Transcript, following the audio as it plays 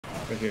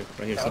Right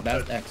here.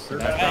 Southwest X.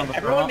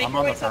 Everyone make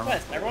your way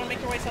southwest.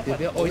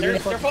 Oh, they're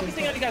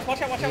focusing on you guys.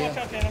 Watch out,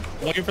 Phantom.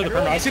 Looking for the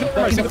perma. I see the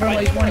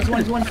perma.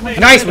 He's one.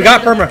 Nice, we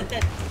got perma.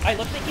 Alright,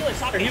 look at the healer.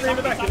 Stop it.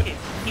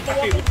 Keep on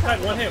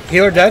walking.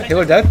 Healer dead. They're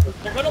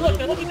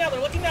looking now.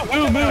 Watch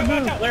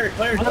out. Larry.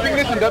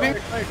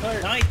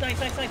 Nice.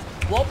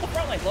 Blow up the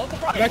front line.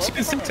 I'm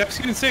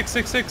executing 6.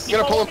 Keep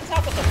on walking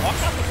south with them.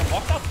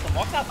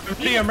 Walk south.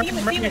 Demons.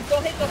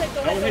 Don't hit.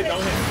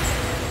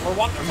 We're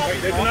walking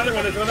south. There's another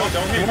one.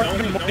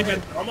 Don't hit.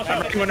 Almost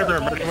out. Whenever.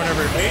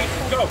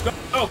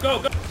 Go.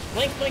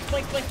 Blink.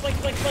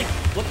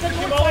 Look to the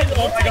north side. Oh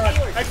my god.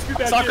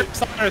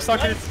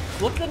 Soccer.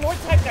 Look to the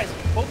north side, guys.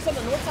 Focus on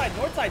the north side.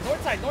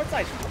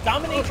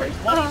 Dominatrix,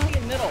 1 HP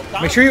in middle.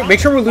 Make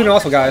sure we're looting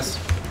also, guys.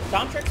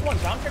 Domtrix 1,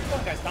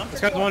 guys. This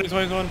guy's one.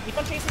 Keep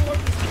on chasing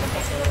northeast.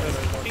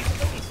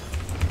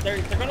 They're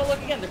gonna look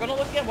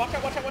again. Watch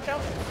out.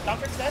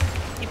 Domtrix dead.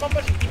 Keep on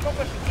pushing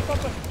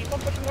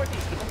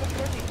northeast.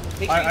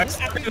 I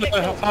stuck in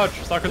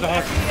the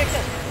hodge.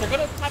 They're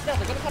gonna top down.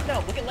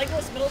 Look at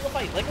Legolas, middle of the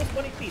fight. Legolas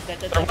 1 HP.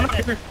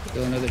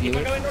 Kill another Keep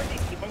on healer.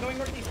 going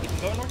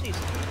northeast.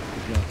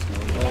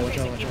 Oh,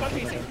 Keep on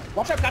chasing.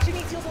 Watch out. Gotcha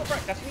needs heals in the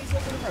front.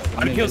 I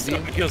kills too.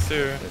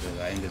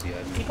 I ended the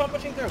Keep on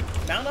pushing through.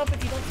 Mount up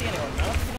if you don't see anyone.